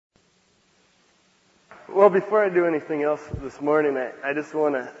Well, before I do anything else this morning, I just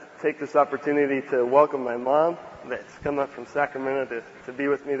want to take this opportunity to welcome my mom that's come up from Sacramento to be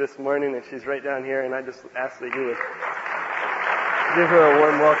with me this morning, and she's right down here, and I just ask that you would give her a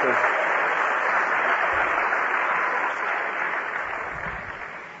warm welcome.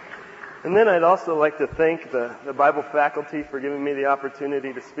 And then I'd also like to thank the Bible faculty for giving me the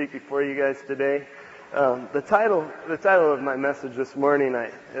opportunity to speak before you guys today. The title of my message this morning,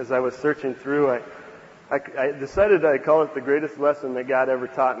 as I was searching through, I decided I'd call it The Greatest Lesson That God Ever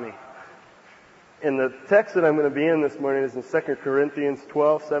Taught Me. And the text that I'm going to be in this morning is in 2 Corinthians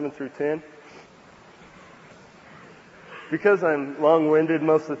 12, 7 through 10. Because I'm long-winded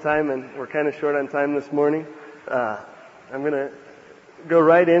most of the time and we're kind of short on time this morning, I'm going to go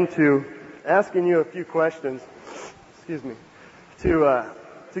right into asking you a few questions, to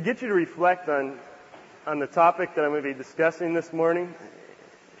get you to reflect on the topic that I'm going to be discussing this morning.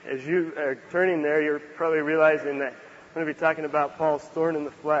 As you are turning there, you're probably realizing that I'm going to be talking about Paul's thorn in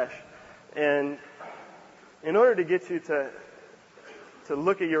the flesh. And in order to get you to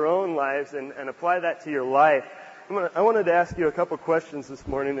look at your own lives and apply that to your life, I wanted to ask you a couple questions this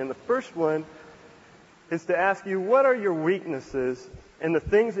morning. And the first one is to ask you, what are your weaknesses and the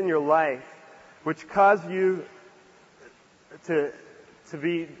things in your life which cause you to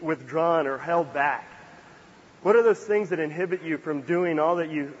be withdrawn or held back? What are those things that inhibit you from doing all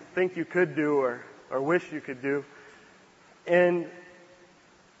that you think you could do or wish you could do? And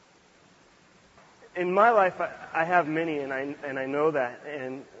in my life, I have many, and I know that.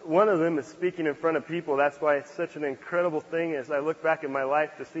 And one of them is speaking in front of people. That's why it's such an incredible thing as I look back in my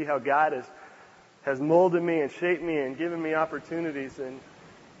life to see how God has molded me and shaped me and given me opportunities. And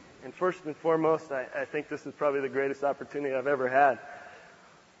first and foremost, I think this is probably the greatest opportunity I've ever had.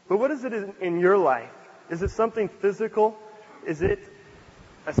 But what is it in your life? Is it something physical? Is it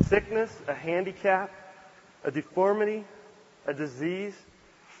a sickness, a handicap, a deformity, a disease?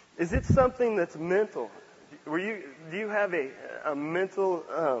 Is it something that's mental? Do you have a mental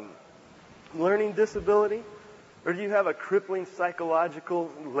learning disability? Or do you have a crippling psychological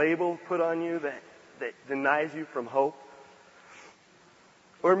label put on you that denies you from hope?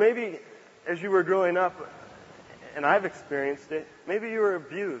 Or maybe as you were growing up, and I've experienced it, maybe you were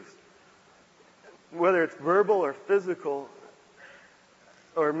abused. Whether it's verbal or physical,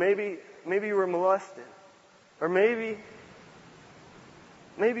 or maybe you were molested, or maybe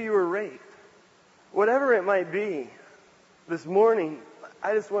you were raped. Whatever it might be, this morning,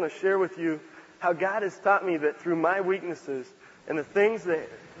 I just want to share with you how God has taught me that through my weaknesses and the things that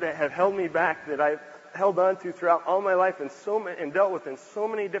have held me back, that I've held on to throughout all my life and dealt with in so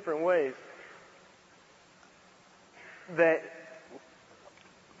many different ways, that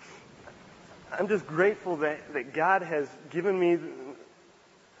I'm just grateful that God has given me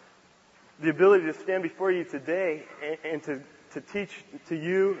the ability to stand before you today and to teach to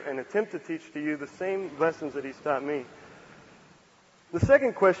you and attempt to teach to you the same lessons that He's taught me. The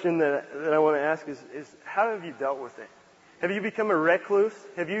second question that I want to ask is how have you dealt with it? Have you become a recluse?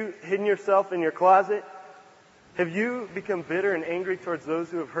 Have you hidden yourself in your closet? Have you become bitter and angry towards those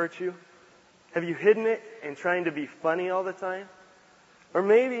who have hurt you? Have you hidden it and trying to be funny all the time? Or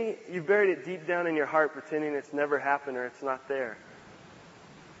maybe you've buried it deep down in your heart, pretending it's never happened or it's not there.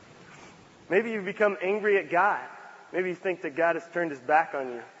 Maybe you've become angry at God. Maybe you think that God has turned His back on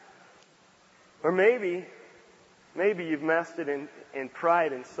you. Or maybe you've masked it in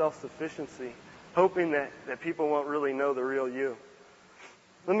pride and self-sufficiency, hoping that people won't really know the real you.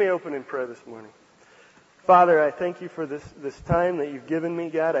 Let me open in prayer this morning. Father, I thank you for this time that you've given me,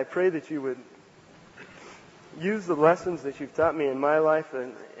 God. I pray that you would use the lessons that you've taught me in my life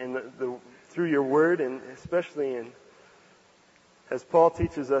and through your word, and especially as Paul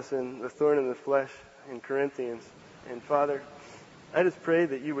teaches us in the thorn in the flesh in Corinthians. And Father, I just pray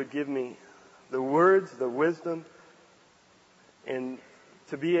that you would give me the words, the wisdom, and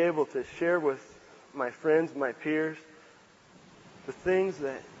to be able to share with my friends, my peers, the things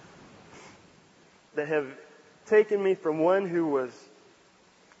that have taken me from one who was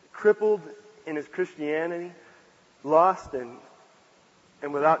crippled in his Christianity, lost and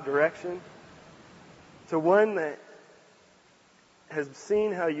without direction, to one that has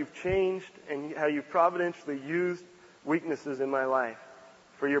seen how you've changed and how you've providentially used weaknesses in my life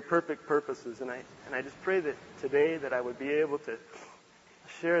for your perfect purposes. And I just pray that today that I would be able to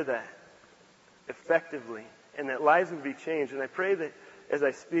share that effectively and that lives would be changed. And I pray that as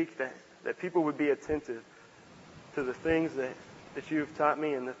I speak that people would be attentive to the things that you have taught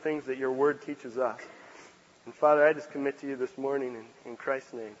me and the things that your word teaches us. And Father, I just commit to you this morning in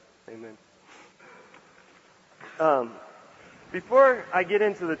Christ's name. Amen. Before I get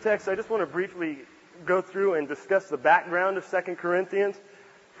into the text, I just want to briefly go through and discuss the background of 2 Corinthians.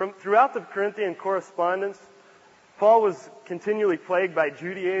 Throughout the Corinthian correspondence, Paul was continually plagued by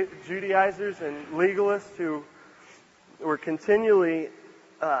Judaizers and legalists who were continually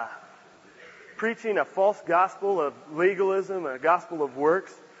preaching a false gospel of legalism, a gospel of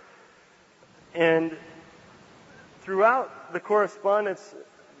works. And throughout the correspondence,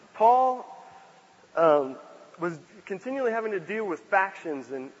 Paul was continually having to deal with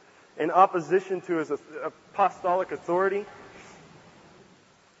factions and in opposition to his apostolic authority.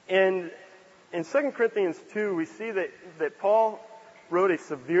 And in 2 Corinthians 2, we see that Paul wrote a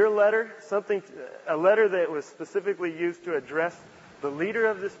severe letter, a letter that was specifically used to address the leader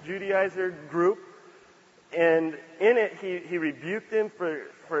of this Judaizer group. And in it, he rebuked him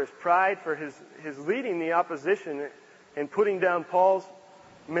for his pride, for his leading the opposition and putting down Paul's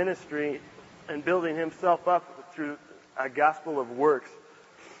ministry and building himself up through a gospel of works.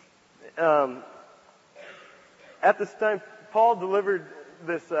 At this time, Paul delivered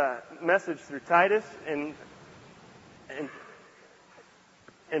this message through Titus, and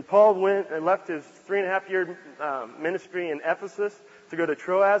Paul went and left his 3.5-year ministry in Ephesus to go to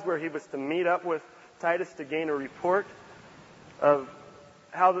Troas, where he was to meet up with Titus to gain a report of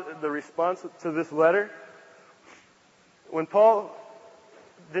how the response to this letter. When Paul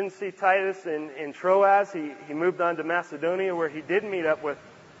didn't see Titus in Troas, he moved on to Macedonia, where he did meet up with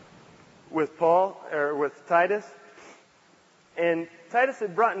Titus. And Titus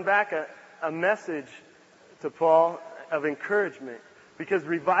had brought back a message to Paul of encouragement, because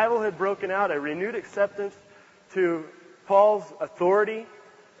revival had broken out, a renewed acceptance to Paul's authority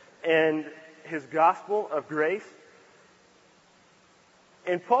and his gospel of grace.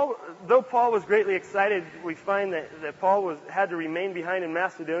 And though Paul was greatly excited, we find that Paul had to remain behind in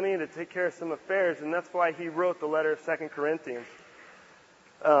Macedonia to take care of some affairs, and that's why he wrote the letter of 2 Corinthians.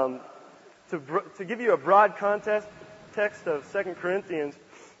 To give you a broad text of 2 Corinthians,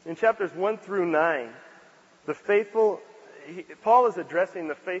 in chapters 1 through 9, Paul is addressing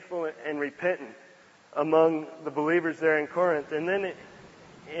the faithful and repentant among the believers there in Corinth. And then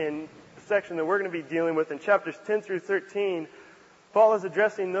in the section that we're going to be dealing with in chapters 10 through 13, Paul is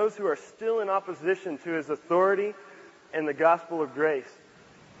addressing those who are still in opposition to his authority and the gospel of grace.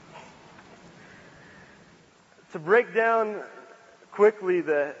 To break down quickly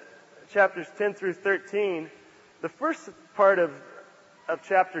the chapters 10 through 13, the first part of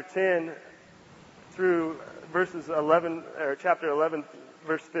chapter 10 through verses 11, or chapter 11,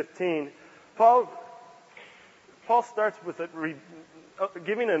 verse 15, Paul starts with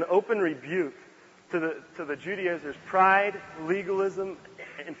giving an open rebuke to the Judaizers' pride, legalism,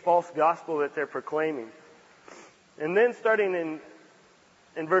 and false gospel that they're proclaiming. And then starting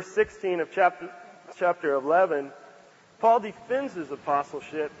in verse 16 of chapter 11, Paul defends his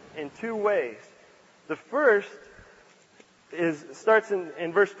apostleship in two ways. The first starts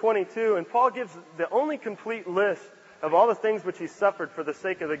in verse 22, and Paul gives the only complete list of all the things which he suffered for the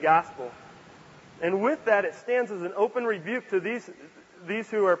sake of the gospel. And with that, it stands as an open rebuke to these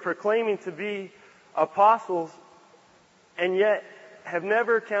who are proclaiming to be apostles and yet have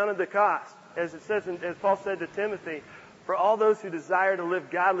never counted the cost. As it says, as Paul said to Timothy, for all those who desire to live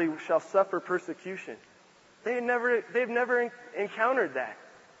godly shall suffer persecution. They've never encountered that.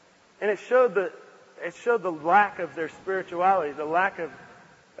 And it showed the lack of their spirituality, the lack of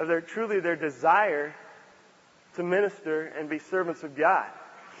their desire to minister and be servants of God.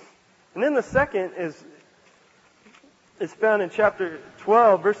 And then the second is found in chapter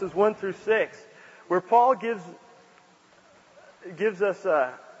 12, verses 1 through 6, where Paul gives us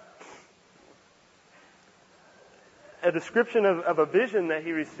a description of a vision that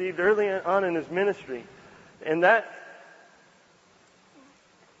he received early on in his ministry. And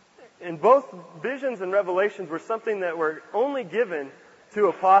both visions and revelations were something that were only given to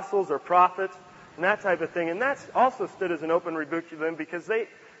apostles or prophets and that type of thing. And that also stood as an open rebuke to them, because it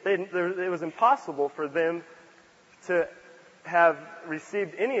was impossible for them to have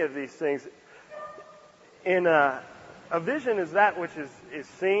received any of these things. And a vision is that which is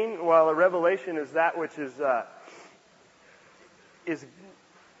seen, while a revelation is that which is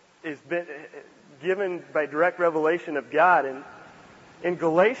been given by direct revelation of God. And in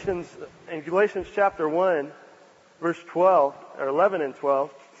Galatians chapter 1, verse 12, or 11 and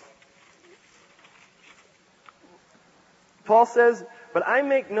 12, Paul says, "But I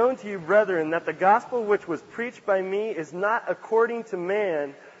make known to you, brethren, that the gospel which was preached by me is not according to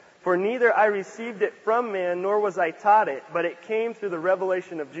man, for neither I received it from man, nor was I taught it, but it came through the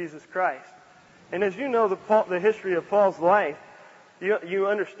revelation of Jesus Christ." And as you know the history of Paul's life, you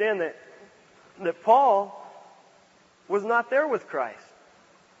understand that Paul was not there with Christ.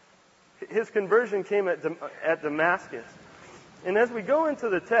 his conversion came at Damascus. And as we go into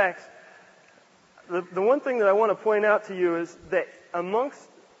the text, the one thing that I want to point out to you is that amongst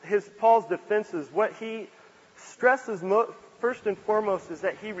Paul's defenses, what he stresses first and foremost is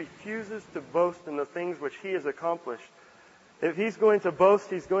that he refuses to boast in the things which he has accomplished. If he's going to boast,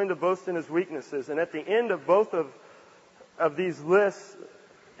 he's going to boast in his weaknesses. And at the end of both of these lists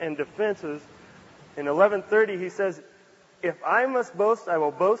and defenses, in 11:30 he says, "If I must boast, I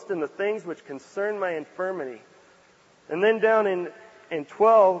will boast in the things which concern my infirmity." And then down in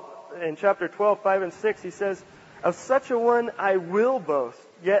chapter 12, 5 and 6, he says, "Of such a one I will boast,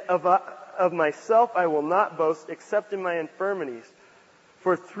 yet of myself I will not boast, except in my infirmities.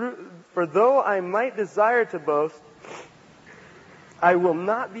 For though I might desire to boast, I will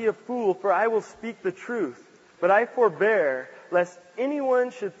not be a fool, for I will speak the truth. But I forbear, lest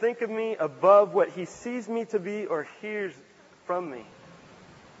anyone should think of me above what he sees me to be or hears from me."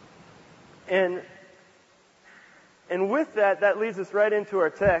 And with that leads us right into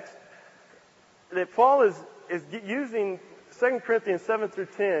our text, that Paul is using 2 Corinthians 7 through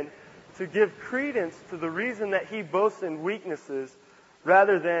 10 to give credence to the reason that he boasts in weaknesses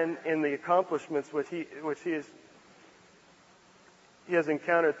rather than in the accomplishments which he has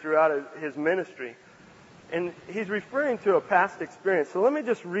encountered throughout his ministry. And he's referring to a past experience. So let me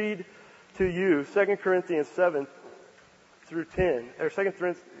just read to you 2 Corinthians 7 through 10, or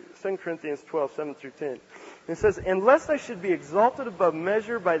 2 Corinthians 12, 7 through 10. It says, "And lest I should be exalted above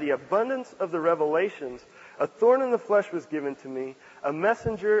measure by the abundance of the revelations, a thorn in the flesh was given to me, a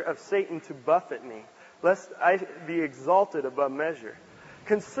messenger of Satan to buffet me, lest I be exalted above measure.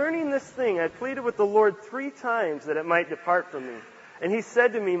 Concerning this thing, I pleaded with the Lord 3 times that it might depart from me. And he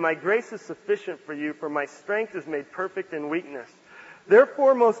said to me, my grace is sufficient for you, for my strength is made perfect in weakness.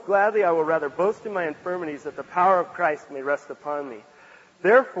 Therefore, most gladly, I will rather boast in my infirmities, that the power of Christ may rest upon me.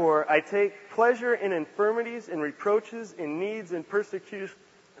 Therefore, I take pleasure in infirmities, in reproaches, in needs, in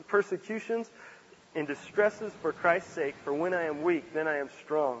persecutions, in distresses for Christ's sake. For when I am weak, then I am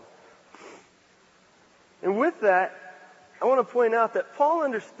strong." And with that, I want to point out that Paul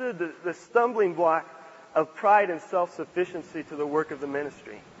understood the stumbling block of pride and self-sufficiency to the work of the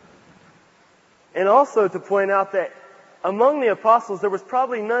ministry. And also to point out that among the apostles, there was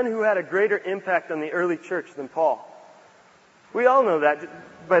probably none who had a greater impact on the early church than Paul. We all know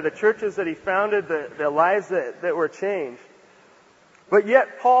that by the churches that he founded, the lives that were changed. But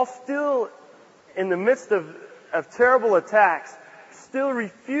yet Paul still, in the midst of terrible attacks, still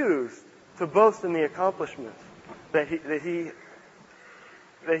refused to boast in the accomplishments that he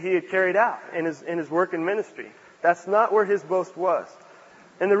had carried out in his work in ministry. That's not where his boast was.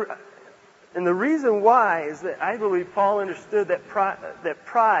 And the reason why is that I believe Paul understood that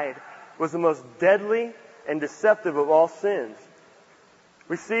pride was the most deadly and deceptive of all sins.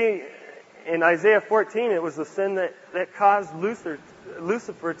 We see in Isaiah 14, it was the sin that caused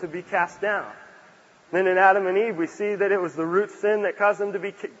Lucifer to be cast down. Then in Adam and Eve, we see that it was the root sin that caused them to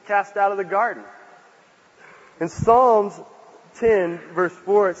be cast out of the garden. In Psalms 10, verse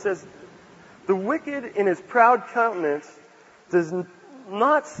 4, it says, "The wicked in his proud countenance does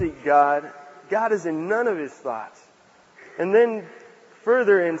not seek God. God is in none of his thoughts." And then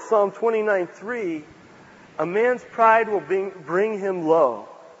further in Psalm 29:3, "A man's pride will bring him low,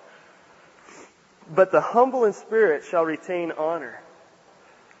 but the humble in spirit shall retain honor."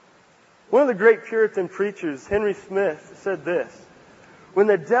 One of the great Puritan preachers, Henry Smith, said this, "When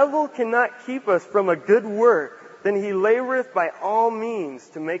the devil cannot keep us from a good work, then he laboreth by all means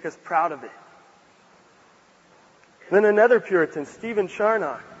to make us proud of it." Then another Puritan, Stephen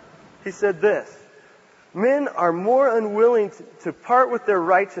Charnock, he said this, "Men are more unwilling to part with their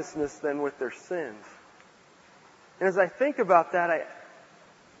righteousness than with their sins." And as I think about that,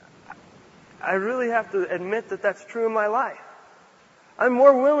 I really have to admit that that's true in my life. I'm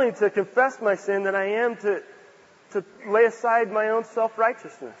more willing to confess my sin than I am to lay aside my own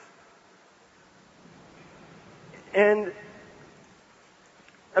self-righteousness. And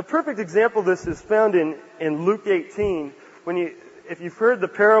a perfect example of this is found in Luke 18. If you've heard the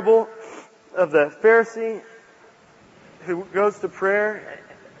parable of the Pharisee who goes to prayer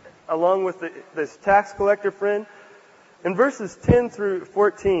along with this tax collector friend, in verses 10 through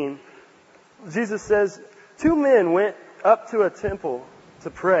 14, Jesus says, 2 men went up to a temple to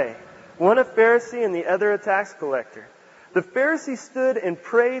pray, one a Pharisee and the other a tax collector. The Pharisee stood and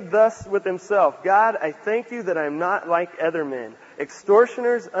prayed thus with himself, God, I thank you that I am not like other men,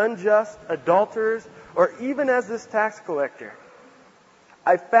 extortioners, unjust, adulterers, or even as this tax collector.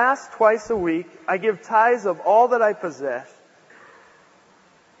 I fast twice a week. I give tithes of all that I possess.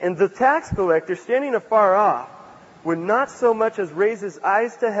 And the tax collector, standing afar off, would not so much as raise his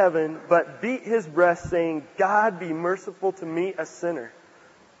eyes to heaven, but beat his breast, saying, God, be merciful to me, a sinner.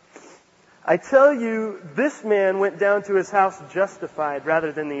 I tell you, this man went down to his house justified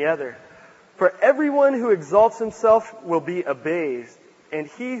rather than the other. For everyone who exalts himself will be abased, and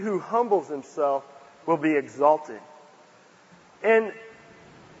he who humbles himself will be exalted. And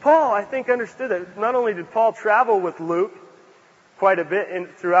Paul, I think, understood that. Not only did Paul travel with Luke quite a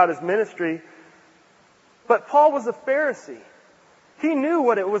bit throughout his ministry, but Paul was a Pharisee. He knew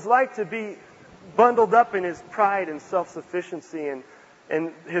what it was like to be bundled up in his pride and self-sufficiency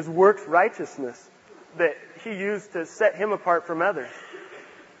and his works righteousness that he used to set him apart from others.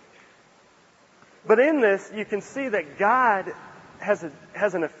 But in this, you can see that God has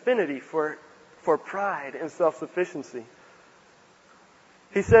an affinity for pride and self-sufficiency.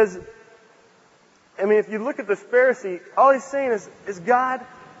 He says, if you look at this Pharisee, all he's saying is God,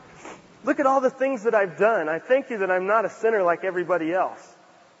 look at all the things that I've done. I thank you that I'm not a sinner like everybody else.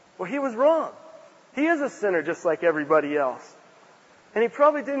 Well, he was wrong. He is a sinner just like everybody else. And he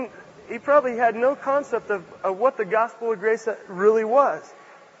probably had no concept of what the gospel of grace really was.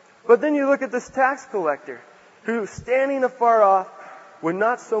 But then you look at this tax collector who, standing afar off, would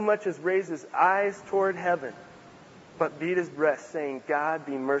not so much as raise his eyes toward heaven, but beat his breast, saying, God,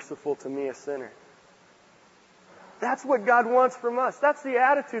 be merciful to me, a sinner. That's what God wants from us. That's the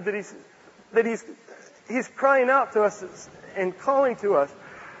attitude that He's crying out to us and calling to us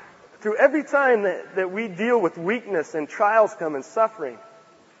through every time that we deal with weakness and trials come and suffering.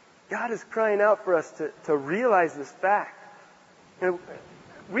 God is crying out for us to realize this fact.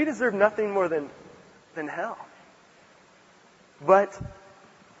 We deserve nothing more than hell. But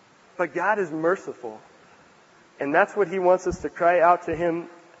God is merciful. And that's what He wants us to cry out to Him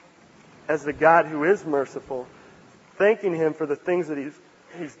as the God who is merciful, thanking Him for the things that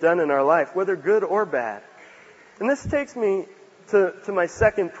He's done in our life, whether good or bad. And this takes me to my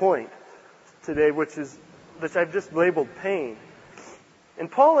second point today, which I've just labeled pain.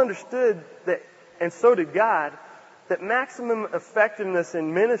 And Paul understood that, and so did God, that maximum effectiveness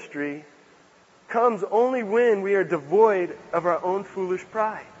in ministry comes only when we are devoid of our own foolish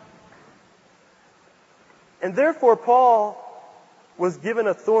pride. And therefore, Paul was given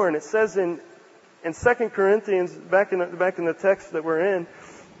a thorn. It says in 2 Corinthians, back in the text that we're in,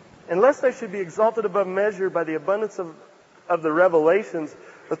 unless I should be exalted above measure by the abundance of the revelations,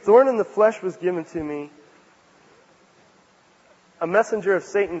 a thorn in the flesh was given to me, a messenger of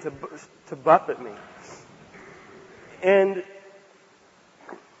Satan to buffet me. And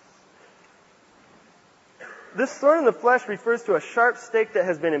this thorn in the flesh refers to a sharp stake that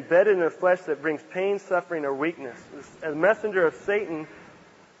has been embedded in the flesh that brings pain, suffering, or weakness. A messenger of Satan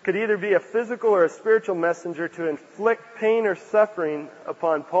could either be a physical or a spiritual messenger to inflict pain or suffering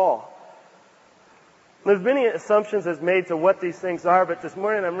upon Paul. There's many assumptions as made to what these things are, but this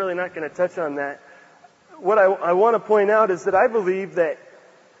morning I'm really not going to touch on that. What I want to point out is that I believe that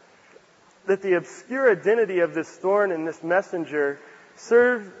the obscure identity of this thorn and this messenger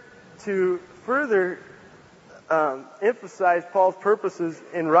serve to further emphasize Paul's purposes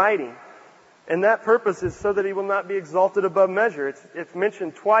in writing. And that purpose is so that he will not be exalted above measure. It's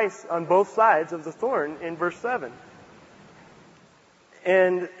mentioned twice on both sides of the thorn in verse 7.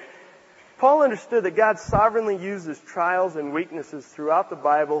 And Paul understood that God sovereignly uses trials and weaknesses throughout the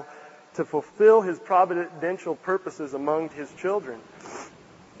Bible to fulfill His providential purposes among His children.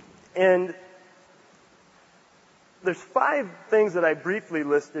 And there's 5 things that I briefly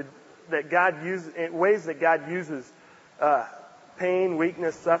listed that God uses, ways that God uses pain,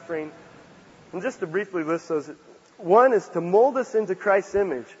 weakness, suffering. And just to briefly list those, one is to mold us into Christ's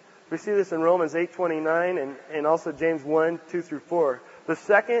image. We see this in Romans 8:29 and also James 1:2-4. The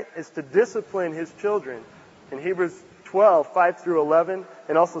second is to discipline His children in Hebrews 12:5-11,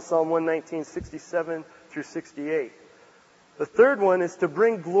 and also Psalm 119:67-68. The third one is to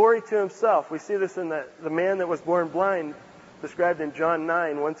bring glory to Himself. We see this in the man that was born blind, described in John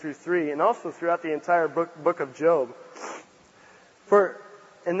 9:1-3, and also throughout the entire book of Job.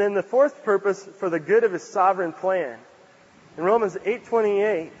 And then the fourth purpose, for the good of His sovereign plan. In Romans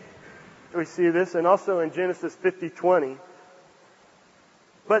 8:28, we see this, and also in Genesis 50:20.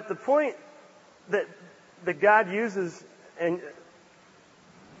 But the point that God uses in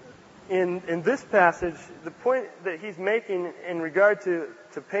this passage, the point that He's making in regard to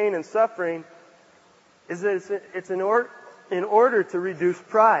pain and suffering, is that it's in order to reduce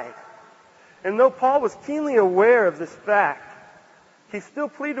pride. And though Paul was keenly aware of this fact, he still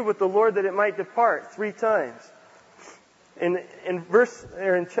pleaded with the Lord that it might depart 3 times. In verse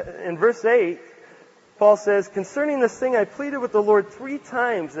 8, Paul says, concerning this thing I pleaded with the Lord 3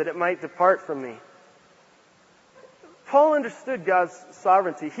 times that it might depart from me. Paul understood God's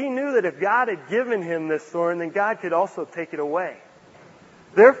sovereignty. He knew that if God had given him this thorn, then God could also take it away.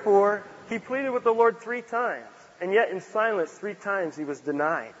 Therefore, he pleaded with the Lord 3 times, and yet in silence 3 times he was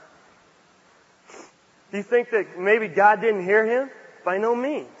denied. Do you think that maybe God didn't hear him? By no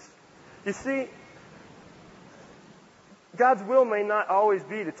means. You see, God's will may not always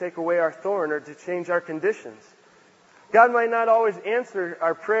be to take away our thorn or to change our conditions. God might not always answer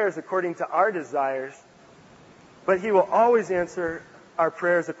our prayers according to our desires, but He will always answer our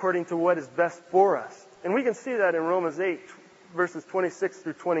prayers according to what is best for us. And we can see that in Romans 8, verses 26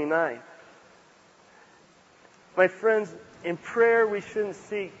 through 29. My friends, in prayer we shouldn't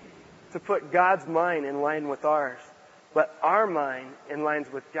seek to put God's mind in line with ours, but our mind in line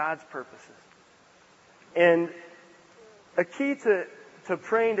with God's purposes. And a key to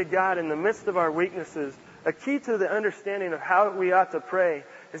praying to God in the midst of our weaknesses, a key to the understanding of how we ought to pray,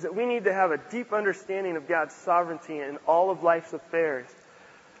 is that we need to have a deep understanding of God's sovereignty in all of life's affairs.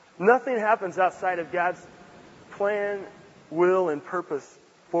 Nothing happens outside of God's plan, will, and purpose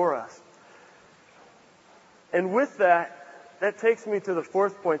for us. And with that takes me to the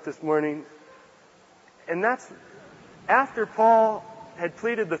 4th point this morning, and that's after Paul had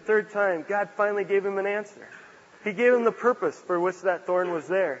pleaded the 3rd time, God finally gave him an answer. He gave him the purpose for which that thorn was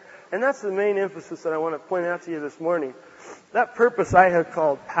there. And that's the main emphasis that I want to point out to you this morning. That purpose I have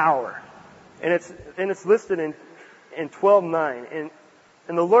called power. And it's listed in 12:9.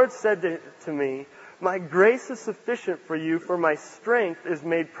 And the Lord said to me, my grace is sufficient for you, for my strength is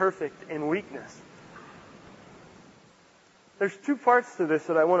made perfect in weakness. There's 2 parts to this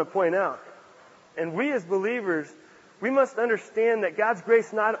that I want to point out. And we as believers, we must understand that God's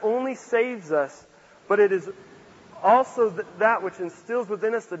grace not only saves us, but it is also that which instills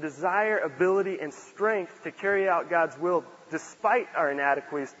within us the desire, ability, and strength to carry out God's will despite our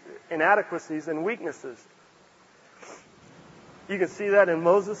inadequacies and weaknesses. You can see that in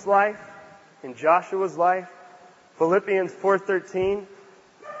Moses' life, in Joshua's life. Philippians 4:13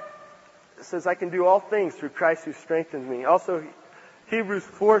 says, I can do all things through Christ who strengthens me. Also, Hebrews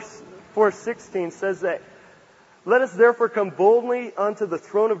 4:16 says that, let us therefore come boldly unto the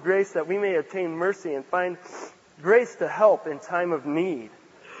throne of grace that we may obtain mercy and find grace to help in time of need.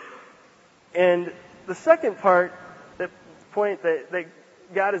 And the second point that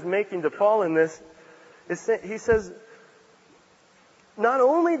God is making to Paul in this is he says, not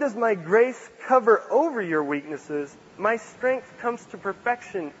only does my grace cover over your weaknesses, my strength comes to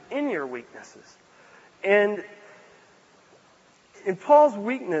perfection in your weaknesses. And in Paul's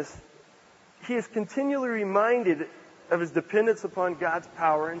weakness, he is continually reminded of his dependence upon God's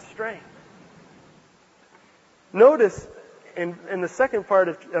power and strength. Notice in the second part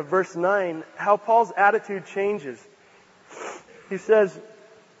of verse 9 how Paul's attitude changes. He says,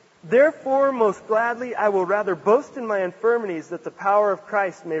 therefore, most gladly, I will rather boast in my infirmities that the power of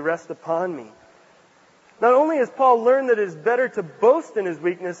Christ may rest upon me. Not only has Paul learned that it is better to boast in his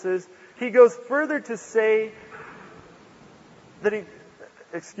weaknesses, he goes further to say that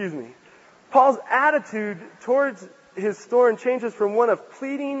Paul's attitude towards his thorn changes from one of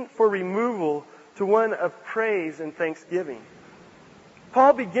pleading for removal to one of praise and thanksgiving.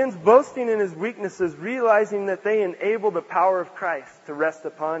 Paul begins boasting in his weaknesses, realizing that they enable the power of Christ to rest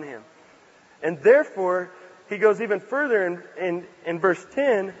upon him. And therefore, he goes even further in verse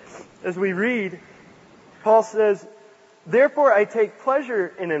 10, as we read, Paul says, therefore I take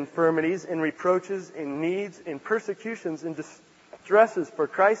pleasure in infirmities, in reproaches, in needs, in persecutions, in distresses for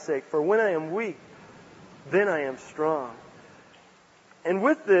Christ's sake, for when I am weak, then I am strong. And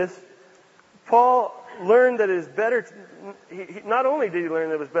with this, Paul learned that it is better, not only did he learn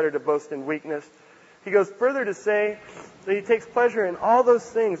that it was better to boast in weakness, he goes further to say that he takes pleasure in all those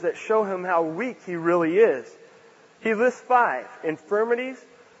things that show him how weak he really is. He lists 5. Infirmities,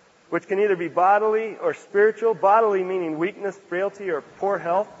 which can either be bodily or spiritual. Bodily meaning weakness, frailty, or poor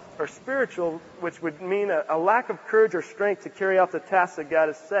health. Or spiritual, which would mean a lack of courage or strength to carry out the tasks that God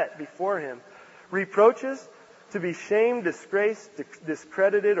has set before him. Reproaches, to be shamed, disgraced,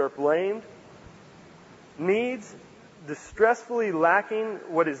 discredited, or blamed. Needs, distressfully lacking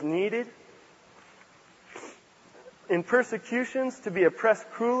what is needed. In persecutions, to be oppressed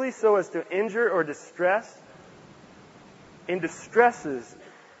cruelly so as to injure or distress. In distresses,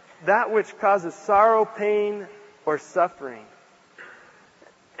 that which causes sorrow, pain, or suffering.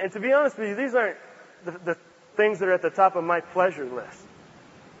 And to be honest with you, these aren't the things that are at the top of my pleasure list.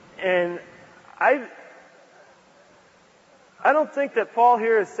 And I don't think that Paul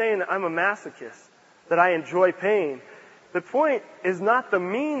here is saying I'm a masochist, that I enjoy pain. The point is not the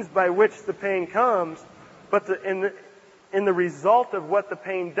means by which the pain comes, but in the result of what the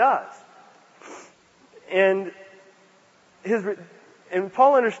pain does. And And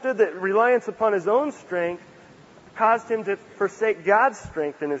Paul understood that reliance upon his own strength caused him to forsake God's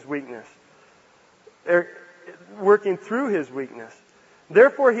strength in his weakness, working through his weakness.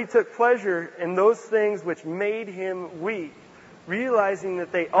 Therefore, he took pleasure in those things which made him weak, realizing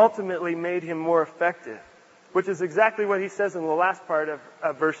that they ultimately made him more effective, which is exactly what he says in the last part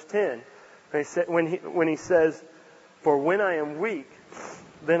of verse 10, when he says, "For when I am weak,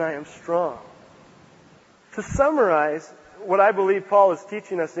 then I am strong." To summarize what I believe Paul is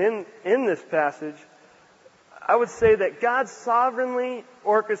teaching us in this passage, I would say that God sovereignly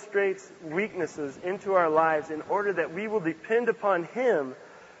orchestrates weaknesses into our lives in order that we will depend upon Him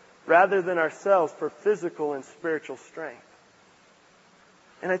rather than ourselves for physical and spiritual strength.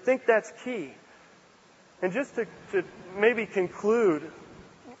 And I think that's key. And just to maybe conclude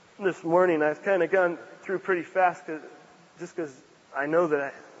this morning, I've kind of gone through pretty fast just because I know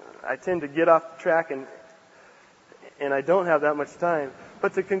that I tend to get off track and I don't have that much time.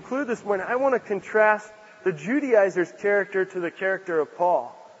 But to conclude this morning, I want to contrast the Judaizer's character to the character of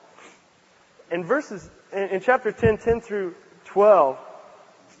Paul. In chapter 10 through 12,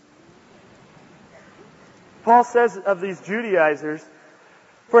 Paul says of these Judaizers,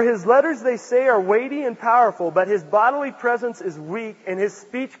 "For his letters, they say, are weighty and powerful, but his bodily presence is weak and his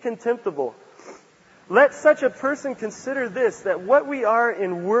speech contemptible. Let such a person consider this, that what we are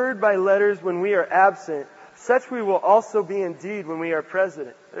in word by letters when we are absent, such we will also be indeed when we are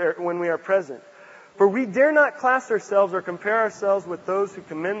present. For we dare not class ourselves or compare ourselves with those who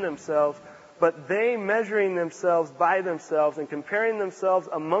commend themselves, but they, measuring themselves by themselves and comparing themselves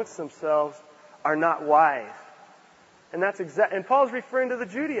amongst themselves, are not wise." And and Paul's referring to the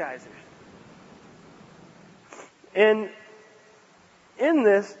Judaizers. And in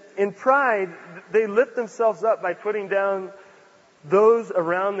this, in pride, they lift themselves up by putting down those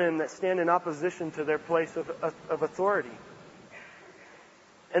around them that stand in opposition to their place of authority.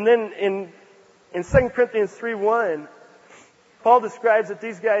 And then in 2 Corinthians 3:1, Paul describes that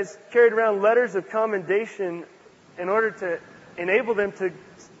these guys carried around letters of commendation in order to enable them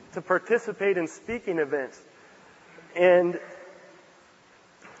to participate in speaking events. And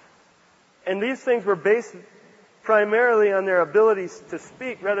these things were based primarily on their abilities to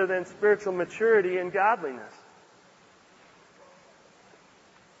speak rather than spiritual maturity and godliness.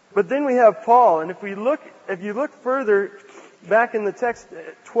 But then we have Paul, and if you look further back in the text,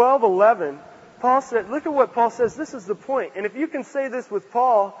 12:11, Paul said, look at what Paul says. This is the point. And if you can say this with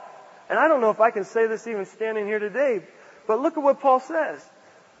Paul, and I don't know if I can say this even standing here today, but look at what Paul says.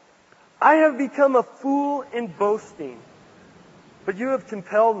 "I have become a fool in boasting, but you have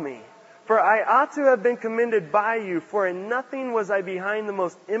compelled me. For I ought to have been commended by you, for in nothing was I behind the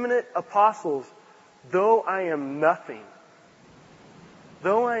most eminent apostles, though I am nothing."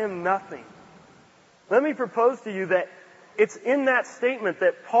 Though I am nothing. Let me propose to you that it's in that statement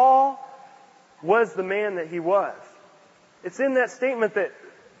that Paul was the man that he was. It's in that statement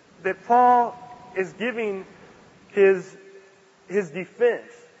that Paul is giving his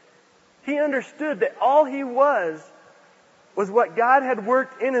defense. He understood that all he was what God had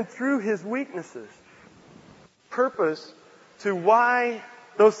worked in and through his weaknesses. Purpose to why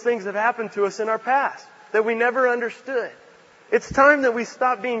those things have happened to us in our past that we never understood. It's time that we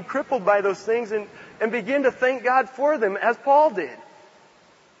stop being crippled by those things and begin to thank God for them, as Paul did.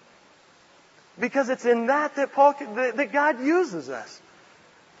 Because it's in that God uses us.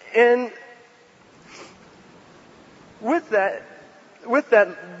 And with that,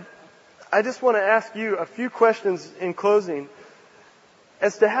 I just want to ask you a few questions in closing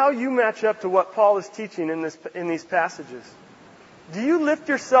as to how you match up to what Paul is teaching in these passages. Do you lift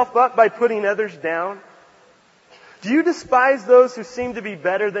yourself up by putting others down? Do you despise those who seem to be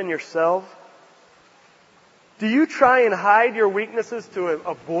better than yourself? Do you try and hide your weaknesses to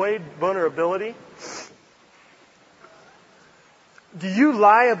avoid vulnerability? Do you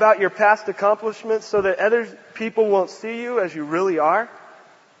lie about your past accomplishments so that other people won't see you as you really are?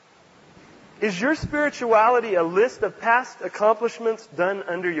 Is your spirituality a list of past accomplishments done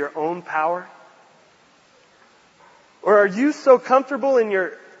under your own power? Or are you so comfortable in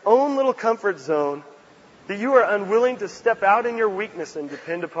your own little comfort zone that you are unwilling to step out in your weakness and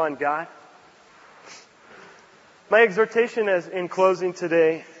depend upon God? My exhortation in closing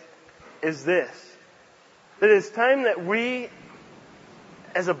today is this: that it is time that we,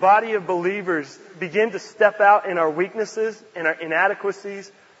 as a body of believers, begin to step out in our weaknesses and our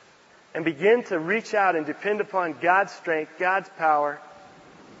inadequacies and begin to reach out and depend upon God's strength, God's power,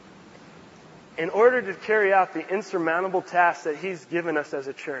 in order to carry out the insurmountable tasks that He's given us as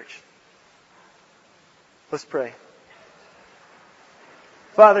a church. Let's pray.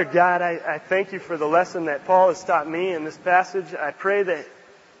 Father God, I thank you for the lesson that Paul has taught me in this passage. I pray that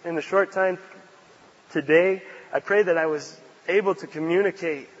in the short time today, I pray that I was able to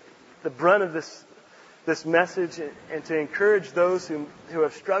communicate the brunt of this message and to encourage those who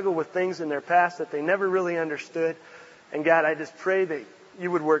have struggled with things in their past that they never really understood. And God, I just pray that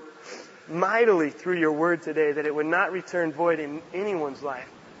you would work mightily through your word today, that it would not return void in anyone's life.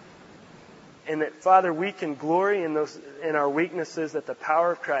 And that, Father, we can glory in our weaknesses, that the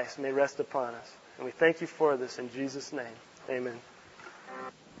power of Christ may rest upon us. And we thank you for this in Jesus' name. Amen.